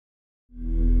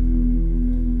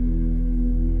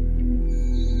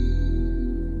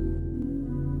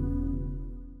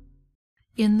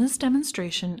In this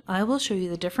demonstration, I will show you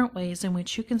the different ways in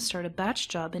which you can start a batch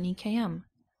job in EKM.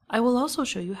 I will also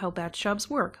show you how batch jobs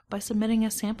work by submitting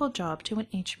a sample job to an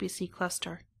HPC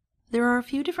cluster. There are a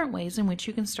few different ways in which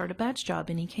you can start a batch job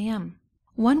in EKM.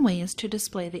 One way is to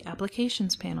display the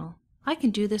Applications panel. I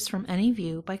can do this from any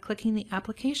view by clicking the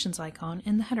Applications icon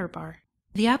in the header bar.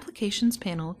 The Applications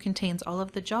panel contains all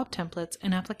of the job templates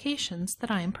and applications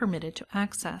that I am permitted to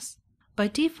access. By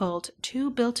default,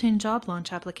 two built-in job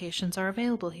launch applications are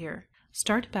available here,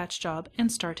 Start Batch Job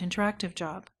and Start Interactive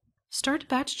Job. Start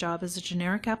Batch Job is a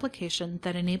generic application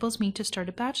that enables me to start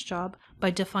a batch job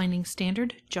by defining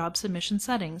standard job submission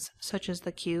settings such as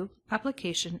the queue,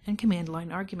 application, and command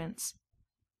line arguments.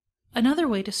 Another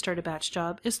way to start a batch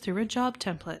job is through a job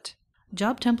template.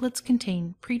 Job templates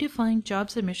contain predefined job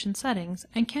submission settings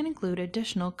and can include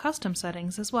additional custom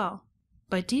settings as well.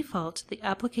 By default, the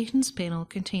Applications panel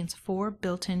contains 4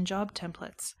 built-in job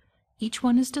templates. Each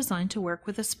one is designed to work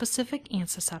with a specific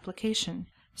ANSYS application: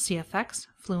 CFX,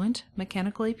 Fluent,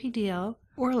 Mechanical APDL,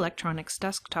 or Electronics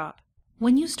Desktop.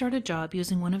 When you start a job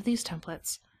using one of these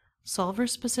templates,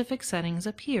 solver-specific settings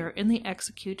appear in the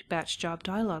Execute Batch Job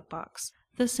dialog box,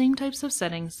 the same types of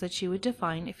settings that you would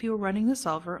define if you were running the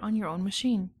solver on your own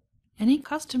machine. Any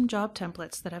custom job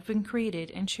templates that have been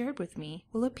created and shared with me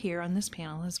will appear on this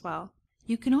panel as well.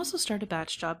 You can also start a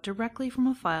batch job directly from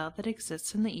a file that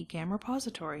exists in the EKM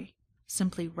repository.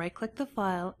 Simply right-click the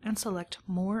file and select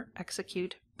More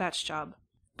Execute Batch Job.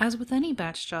 As with any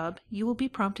batch job, you will be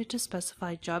prompted to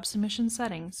specify job submission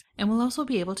settings and will also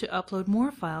be able to upload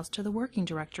more files to the working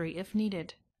directory if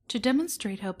needed. To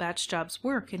demonstrate how batch jobs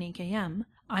work in EKM,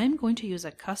 I am going to use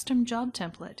a custom job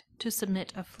template to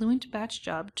submit a Fluent batch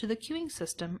job to the queuing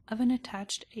system of an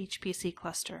attached HPC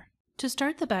cluster. To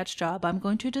start the batch job, I'm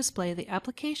going to display the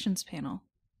Applications panel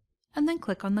and then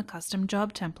click on the Custom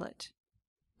Job template.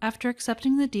 After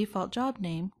accepting the default job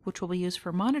name, which will be used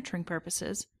for monitoring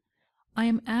purposes, I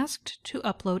am asked to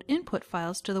upload input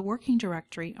files to the working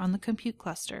directory on the compute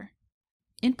cluster.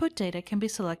 Input data can be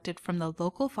selected from the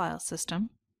local file system,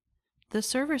 the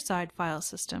server-side file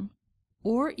system,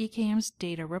 or EKM's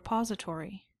data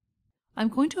repository. I'm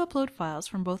going to upload files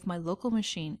from both my local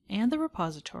machine and the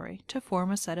repository to form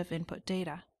a set of input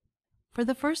data. For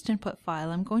the first input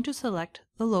file, I'm going to select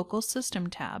the Local System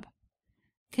tab.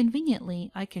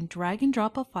 Conveniently, I can drag and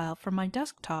drop a file from my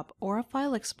desktop or a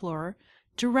file explorer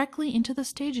directly into the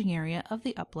staging area of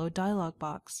the Upload dialog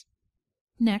box.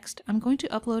 Next, I'm going to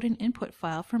upload an input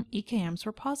file from EKM's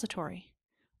repository.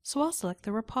 So I'll select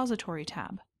the Repository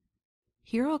tab.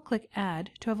 Here I'll click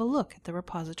Add to have a look at the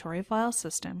repository file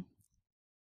system.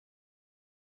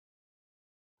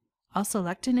 I'll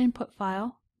select an input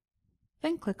file,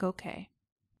 then click OK.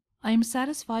 I am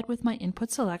satisfied with my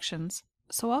input selections,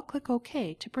 so I'll click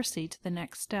OK to proceed to the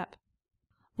next step.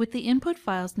 With the input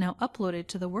files now uploaded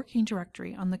to the working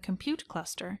directory on the compute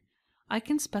cluster, I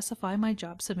can specify my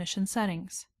job submission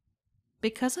settings.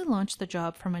 Because I launched the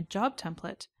job from a job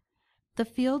template, the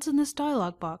fields in this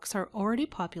dialog box are already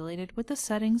populated with the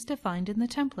settings defined in the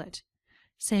template,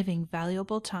 saving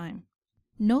valuable time.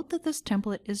 Note that this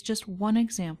template is just one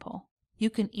example. You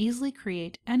can easily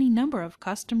create any number of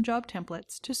custom job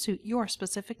templates to suit your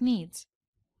specific needs.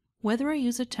 Whether I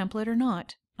use a template or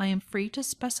not, I am free to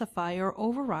specify or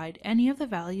override any of the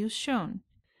values shown.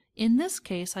 In this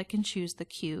case, I can choose the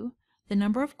queue, the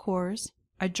number of cores,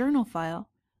 a journal file,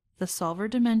 the solver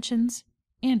dimensions,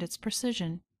 and its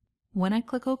precision. When I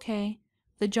click OK,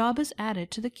 the job is added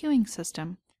to the queuing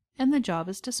system, and the job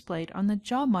is displayed on the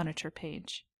Job Monitor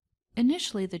page.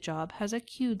 Initially, the job has a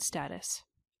queued status.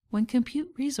 When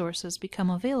compute resources become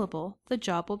available, the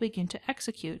job will begin to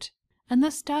execute, and the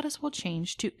status will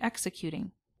change to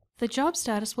executing. The job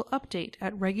status will update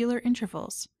at regular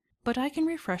intervals, but I can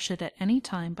refresh it at any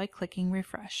time by clicking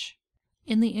Refresh.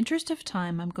 In the interest of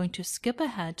time, I'm going to skip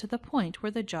ahead to the point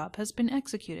where the job has been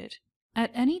executed.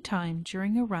 At any time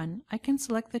during a run, I can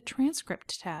select the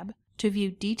Transcript tab to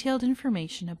view detailed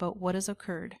information about what has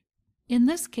occurred. In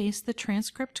this case, the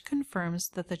transcript confirms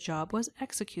that the job was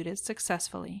executed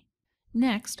successfully.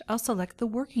 Next, I'll select the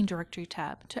Working Directory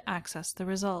tab to access the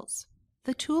results.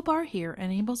 The toolbar here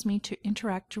enables me to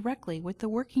interact directly with the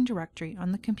working directory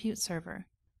on the compute server.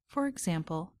 For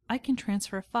example, I can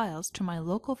transfer files to my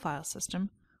local file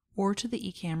system or to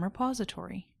the EKM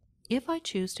repository. If I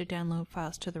choose to download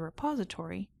files to the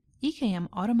repository, EKM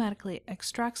automatically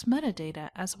extracts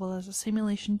metadata as well as a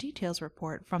simulation details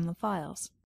report from the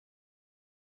files.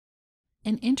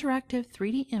 An interactive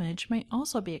 3D image may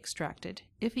also be extracted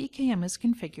if EKM is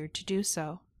configured to do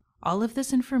so. All of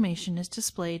this information is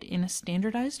displayed in a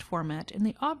standardized format in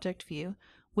the object view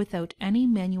without any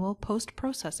manual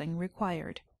post-processing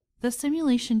required. The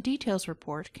Simulation Details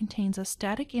report contains a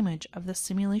static image of the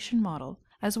simulation model,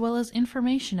 as well as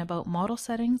information about model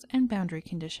settings and boundary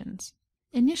conditions.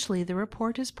 Initially, the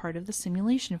report is part of the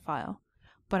simulation file,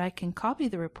 but I can copy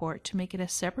the report to make it a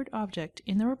separate object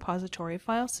in the repository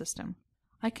file system.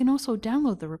 I can also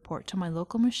download the report to my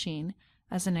local machine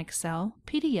as an Excel,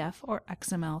 PDF, or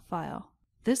XML file.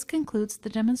 This concludes the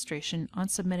demonstration on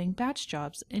submitting batch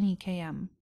jobs in EKM.